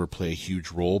and silver play a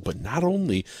huge role. But not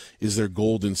only is there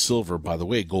gold and silver, by the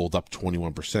way, gold up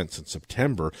 21% since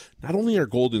September. Not only are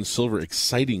gold and silver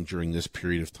exciting during this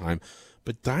period of time,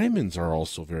 but diamonds are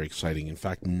also very exciting. In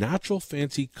fact, natural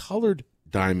fancy colored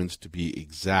diamonds to be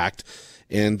exact.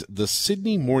 And the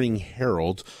Sydney Morning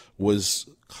Herald was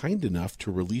kind enough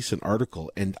to release an article,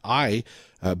 and I,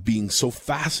 being so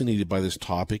fascinated by this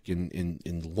topic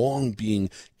and long being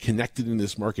connected in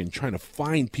this market and trying to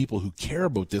find people who care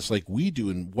about this like we do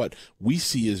and what we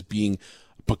see as being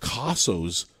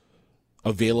Picasso's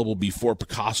available before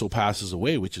Picasso passes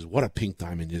away, which is what a pink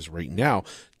diamond is right now,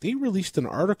 they released an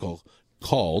article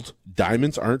called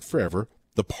Diamonds Aren't Forever.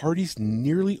 The party's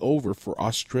nearly over for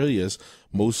Australia's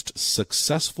most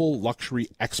successful luxury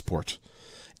export.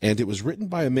 And it was written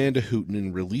by Amanda Hooton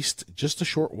and released just a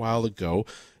short while ago.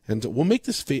 And we'll make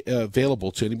this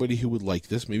available to anybody who would like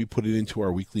this, maybe put it into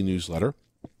our weekly newsletter.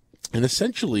 And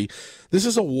essentially, this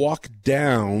is a walk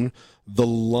down the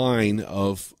line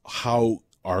of how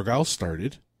Argyle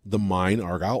started, the mine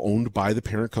Argyle, owned by the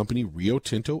parent company Rio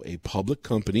Tinto, a public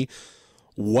company,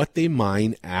 what they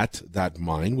mine at that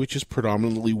mine, which is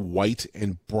predominantly white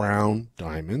and brown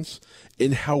diamonds,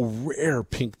 and how rare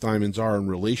pink diamonds are in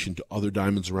relation to other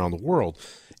diamonds around the world.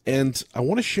 And I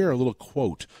want to share a little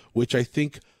quote, which I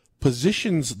think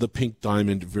positions the pink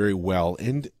diamond very well,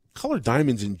 and colored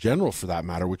diamonds in general, for that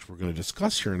matter, which we're going to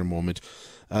discuss here in a moment,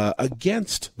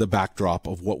 against the backdrop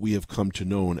of what we have come to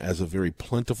know as a very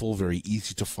plentiful, very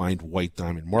easy to find white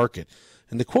diamond market.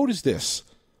 And the quote is this: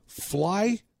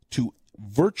 Fly to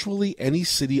virtually any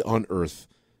city on earth,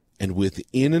 and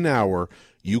within an hour,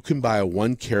 you can buy a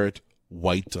 1-carat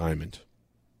white diamond.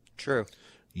 True.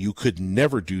 You could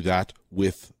never do that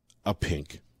with a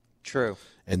pink. True.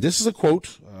 And this is a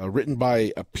quote written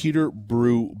by Peter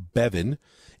Brew Bevan,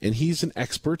 and he's an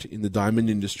expert in the diamond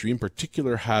industry, in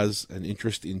particular has an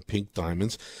interest in pink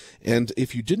diamonds. And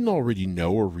if you didn't already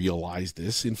know or realize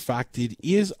this, in fact, it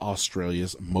is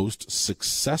Australia's most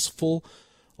successful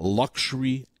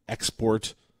luxury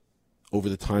export over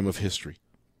the time of history.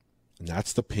 And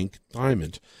that's the pink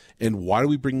diamond. And why do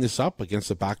we bring this up against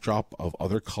the backdrop of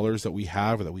other colors that we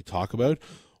have or that we talk about?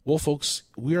 Well, folks,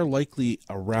 we are likely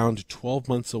around 12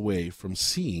 months away from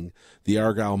seeing the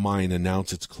Argyle mine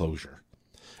announce its closure.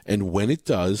 And when it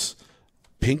does,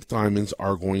 pink diamonds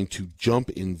are going to jump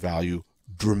in value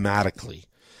dramatically.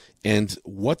 And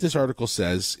what this article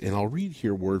says, and I'll read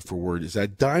here word for word, is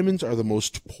that diamonds are the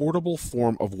most portable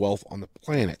form of wealth on the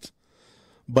planet.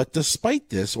 But despite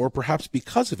this, or perhaps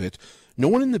because of it, no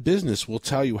one in the business will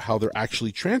tell you how they're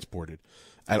actually transported.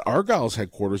 At Argyle's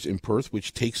headquarters in Perth,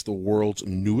 which takes the world's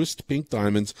newest pink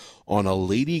diamonds on a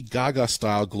Lady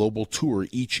Gaga-style global tour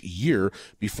each year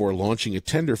before launching a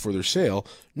tender for their sale,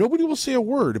 nobody will say a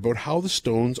word about how the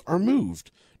stones are moved.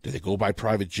 Do they go by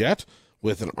private jet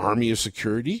with an army of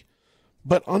security?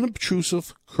 But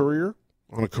unobtrusive courier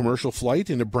on a commercial flight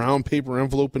in a brown paper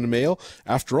envelope in the mail?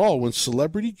 After all, when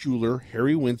celebrity jeweler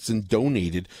Harry Winston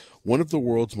donated one of the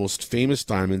world's most famous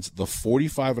diamonds, the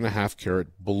 45.5-carat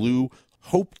blue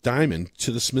Hope diamond,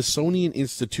 to the Smithsonian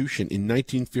Institution in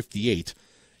 1958,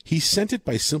 he sent it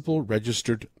by simple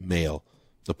registered mail.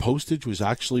 The postage was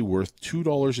actually worth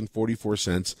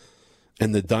 $2.44,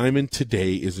 and the diamond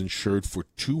today is insured for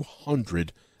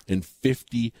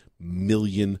 $250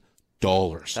 million.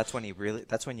 That's when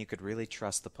you could really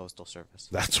trust the Postal Service.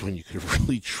 That's when you could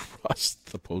really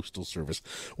trust the Postal Service.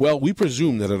 Well, we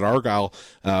presume that at Argyle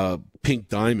Pink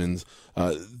Diamonds,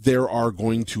 there are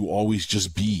going to always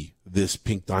just be this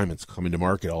pink diamonds coming to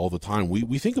market all the time.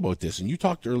 We think about this, and you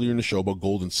talked earlier in the show about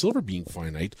gold and silver being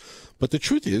finite, but the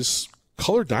truth is,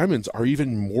 colored diamonds are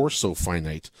even more so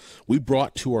finite. We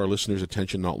brought to our listeners'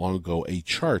 attention not long ago a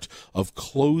chart of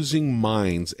closing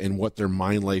mines and what their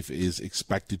mine life is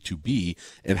expected to be,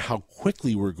 and how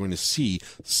quickly we're going to see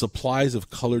supplies of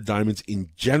colored diamonds in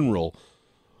general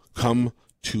come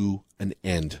to an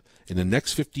end. In the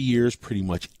next 50 years, pretty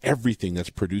much everything that's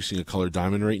producing a colored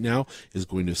diamond right now is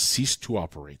going to cease to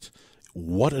operate.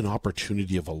 What an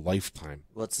opportunity of a lifetime.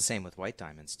 Well, it's the same with white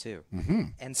diamonds, too. Mm-hmm.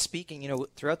 And speaking,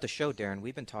 throughout the show, Darren,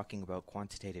 we've been talking about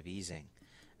quantitative easing.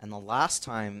 And the last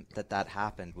time that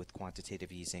happened with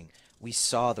quantitative easing, we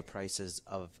saw the prices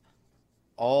of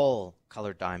all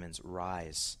colored diamonds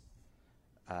rise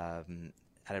at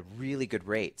a really good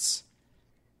rates.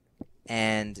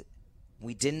 And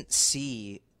we didn't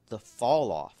see the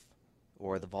fall off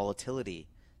or the volatility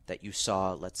that you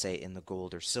saw, let's say, in the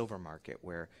gold or silver market,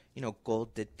 where,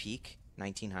 gold did peak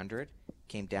 1900,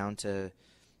 came down to,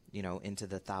 into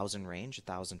the 1,000 range,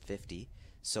 1,050.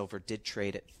 Silver did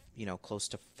trade at, close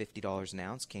to $50 an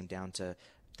ounce, came down to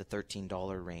the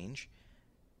 $13 range.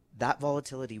 That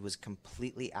volatility was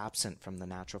completely absent from the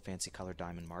natural fancy color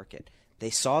diamond market. They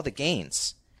saw the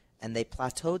gains, and they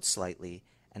plateaued slightly,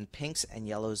 and pinks and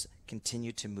yellows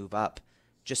continued to move up,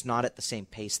 just not at the same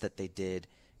pace that they did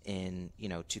in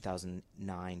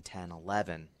 2009, 10,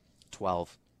 11,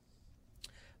 12.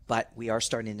 But we are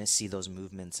starting to see those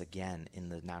movements again in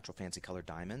the natural fancy color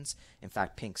diamonds. In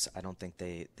fact, pinks, I don't think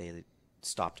they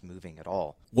stopped moving at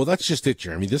all. Well, that's just it,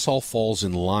 Jeremy. This all falls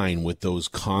in line with those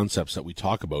concepts that we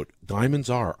talk about. Diamonds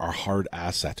are our hard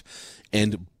asset.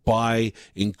 And by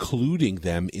including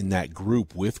them in that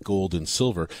group with gold and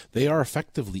silver, they are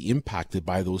effectively impacted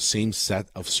by those same set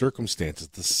of circumstances,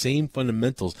 the same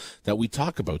fundamentals that we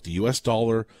talk about: the U.S.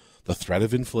 dollar, the threat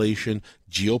of inflation,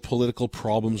 geopolitical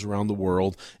problems around the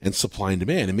world, and supply and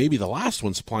demand. And maybe the last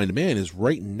one, supply and demand, is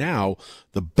right now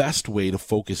the best way to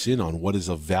focus in on what is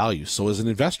of value. So as an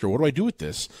investor, what do I do with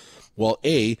this? Well,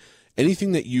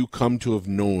 anything that you come to have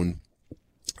known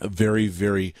very,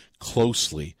 very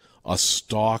closely, a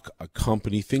stock, a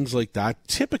company, things like that,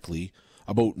 typically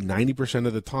about 90%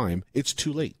 of the time, it's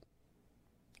too late.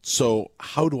 So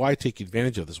how do I take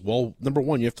advantage of this? Well, number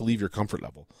one, you have to leave your comfort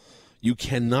level. You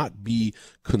cannot be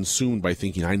consumed by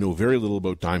thinking, I know very little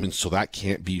about diamonds, so that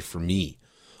can't be for me.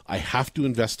 I have to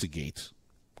investigate.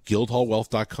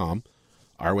 Guildhallwealth.com,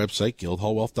 our website,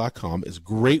 guildhallwealth.com, is a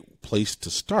great place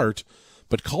to start.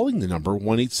 But calling the number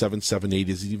 1-877-8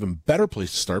 is an even better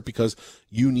place to start, because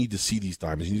you need to see these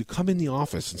diamonds. You need to come in the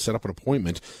office and set up an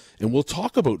appointment, and we'll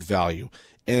talk about value.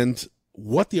 And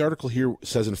what the article here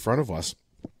says in front of us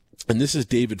And this is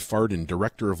David Farden,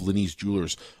 director of Linney's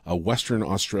Jewelers, a Western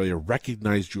Australia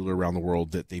recognized jeweler around the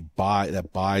world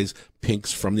that buys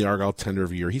pinks from the Argyle Tender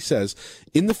every year. He says,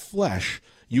 in the flesh,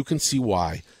 you can see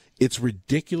why. It's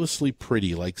ridiculously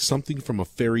pretty, like something from a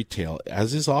fairy tale.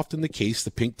 As is often the case, the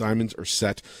pink diamonds are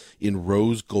set in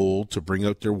rose gold to bring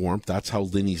out their warmth. That's how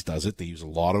Linney's does it. They use a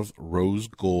lot of rose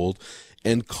gold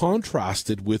and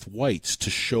contrasted with whites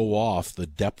to show off the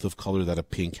depth of color that a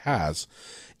pink has.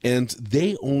 And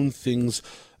they own things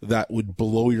that would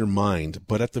blow your mind.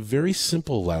 But at the very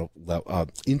simple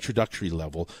introductory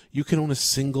level, you can own a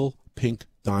single pink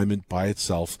diamond by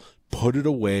itself. Put it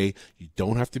away. You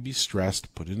don't have to be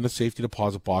stressed. Put it in a safety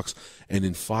deposit box. And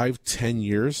in 5-10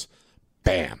 years,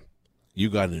 bam, you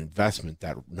got an investment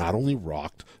that not only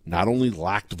rocked, not only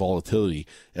lacked volatility,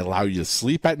 it allowed you to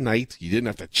sleep at night. You didn't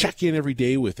have to check in every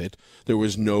day with it. There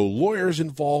was no lawyers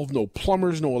involved, no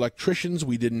plumbers, no electricians.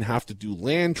 We didn't have to do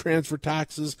land transfer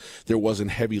taxes. There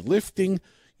wasn't heavy lifting.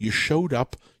 You showed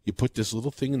up, you put this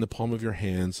little thing in the palm of your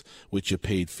hands, which you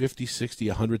paid $50,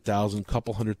 $60, $100,000,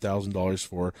 couple $100,000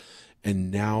 for,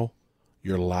 and now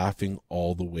you're laughing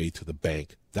all the way to the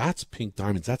bank. That's pink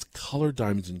diamonds. That's colored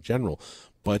diamonds in general.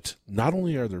 But not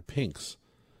only are there pinks,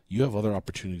 you have other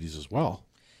opportunities as well.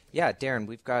 Yeah, Darren,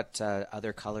 we've got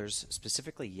other colors,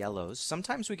 specifically yellows.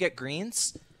 Sometimes we get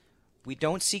greens. We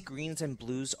don't see greens and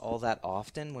blues all that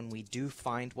often. When we do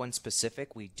find one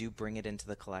specific, we do bring it into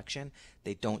the collection.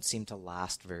 They don't seem to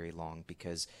last very long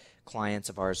because clients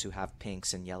of ours who have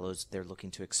pinks and yellows, they're looking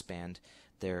to expand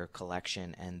their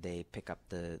collection and they pick up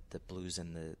the blues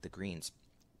and the greens.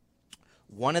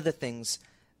 One of the things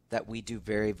that we do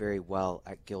very, very well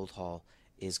at Guildhall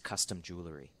is custom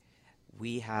jewelry.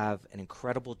 We have an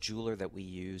incredible jeweler that we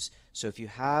use. So if you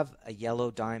have a yellow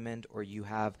diamond or you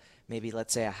have maybe,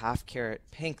 let's say, a half-carat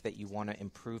pink that you want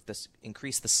to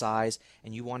increase the size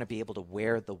and you want to be able to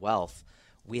wear the wealth,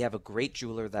 we have a great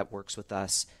jeweler that works with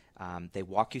us. They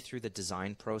walk you through the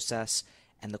design process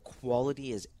and the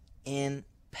quality is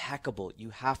impeccable.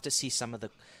 You have to see some of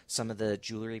the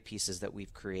jewelry pieces that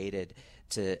we've created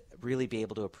to really be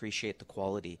able to appreciate the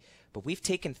quality. But we've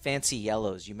taken fancy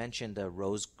yellows. You mentioned the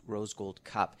rose gold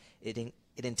cup. It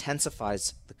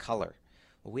intensifies the color.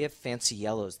 Well, we have fancy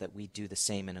yellows that we do the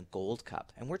same in a gold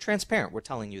cup. And we're transparent. We're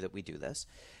telling you that we do this.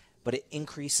 But it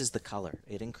increases the color.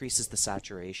 It increases the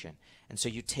saturation. And so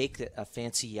you take a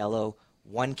fancy yellow,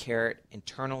 1 carat,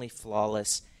 internally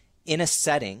flawless, in a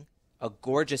setting, a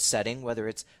gorgeous setting, whether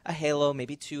it's a halo,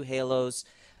 maybe 2 halos,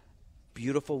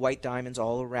 beautiful white diamonds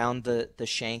all around the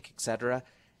shank, etc.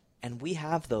 And we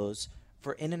have those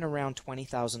for in and around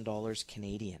 $20,000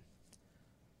 Canadian.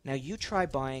 Now you try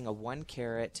buying a 1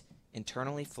 carat,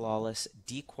 internally flawless,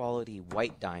 D-quality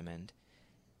white diamond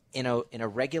in a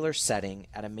regular setting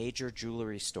at a major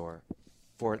jewelry store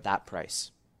for that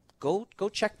price. Go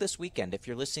check this weekend. If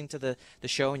you're listening to the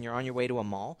show and you're on your way to a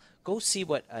mall, go see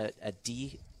what a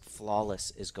D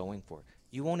flawless is going for.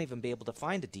 You won't even be able to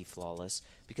find a D flawless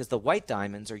because the white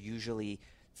diamonds are usually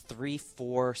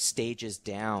 3-4 stages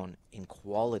down in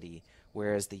quality,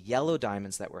 whereas the yellow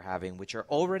diamonds that we're having, which are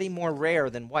already more rare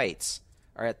than whites,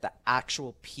 are at the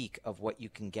actual peak of what you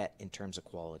can get in terms of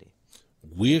quality.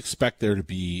 We expect there to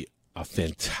be a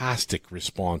fantastic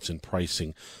response in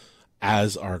pricing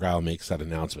as Argyle makes that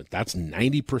announcement. That's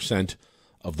 90%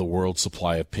 of the world's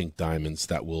supply of pink diamonds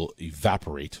that will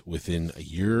evaporate within a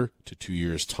year to 2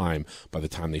 years' time by the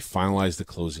time they finalize the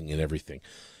closing and everything.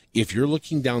 If you're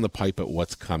looking down the pipe at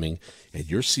what's coming and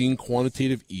you're seeing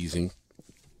quantitative easing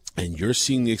and you're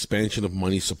seeing the expansion of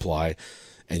money supply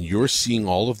and you're seeing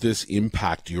all of this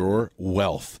impact your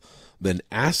wealth, then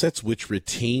assets which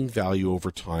retain value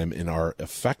over time and are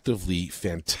effectively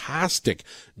fantastic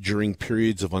during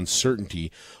periods of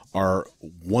uncertainty are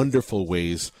wonderful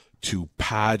ways to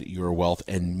pad your wealth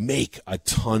and make a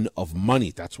ton of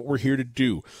money. That's what we're here to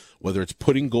do. Whether it's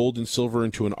putting gold and silver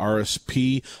into an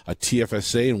RSP, a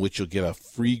TFSA, in which you'll get a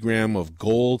free gram of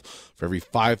gold for every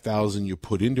 5,000 you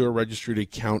put into a registered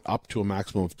account up to a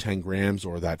maximum of 10 grams,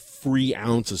 or that free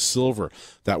ounce of silver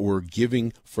that we're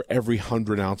giving for every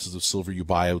 100 ounces of silver you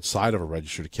buy outside of a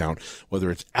registered account.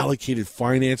 Whether it's allocated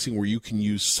financing where you can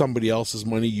use somebody else's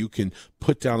money, you can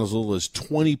put down as little as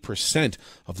 20%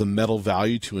 of the metal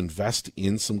value to invest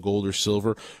in some gold or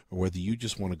silver, or whether you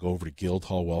just want to go over to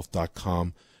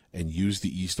guildhallwealth.com and use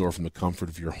the e-store from the comfort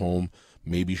of your home,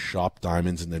 maybe shop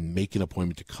diamonds, and then make an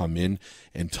appointment to come in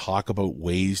and talk about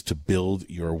ways to build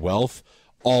your wealth.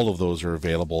 All of those are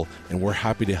available, and we're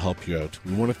happy to help you out.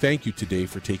 We want to thank you today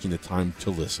for taking the time to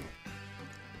listen.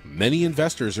 Many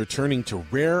investors are turning to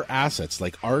rare assets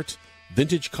like art,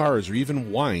 vintage cars, or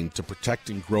even wine to protect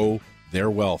and grow their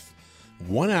wealth.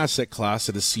 One asset class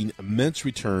that has seen immense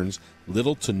returns,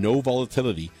 little to no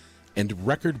volatility, and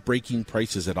record-breaking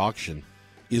prices at auction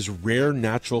is rare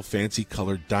natural fancy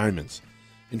colored diamonds.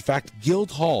 In fact,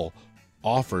 Guildhall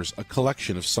offers a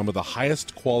collection of some of the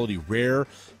highest quality rare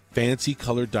fancy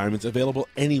colored diamonds available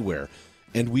anywhere.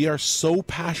 And we are so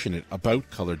passionate about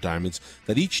colored diamonds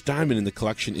that each diamond in the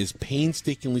collection is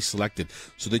painstakingly selected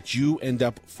so that you end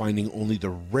up finding only the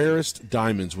rarest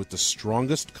diamonds with the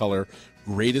strongest color,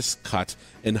 greatest cut,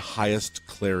 and highest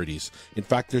clarities. In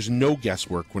fact, there's no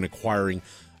guesswork when acquiring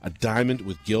a diamond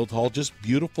with Guildhall, just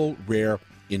beautiful, rare,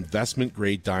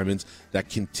 investment-grade diamonds that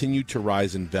continue to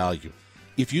rise in value.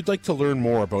 If you'd like to learn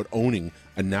more about owning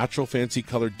a natural fancy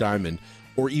colored diamond,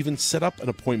 or even set up an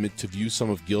appointment to view some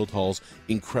of Guildhall's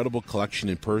incredible collection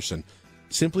in person,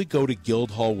 simply go to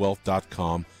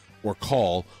guildhallwealth.com or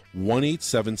call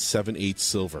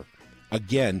 1-877-8-SILVER.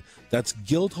 Again, that's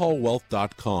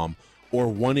guildhallwealth.com or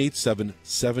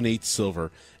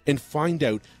 1-877-8-SILVER, and find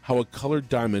out how a colored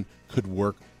diamond could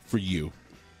work for you.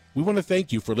 We want to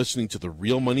thank you for listening to The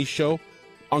Real Money Show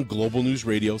on Global News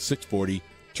Radio 640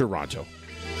 Toronto.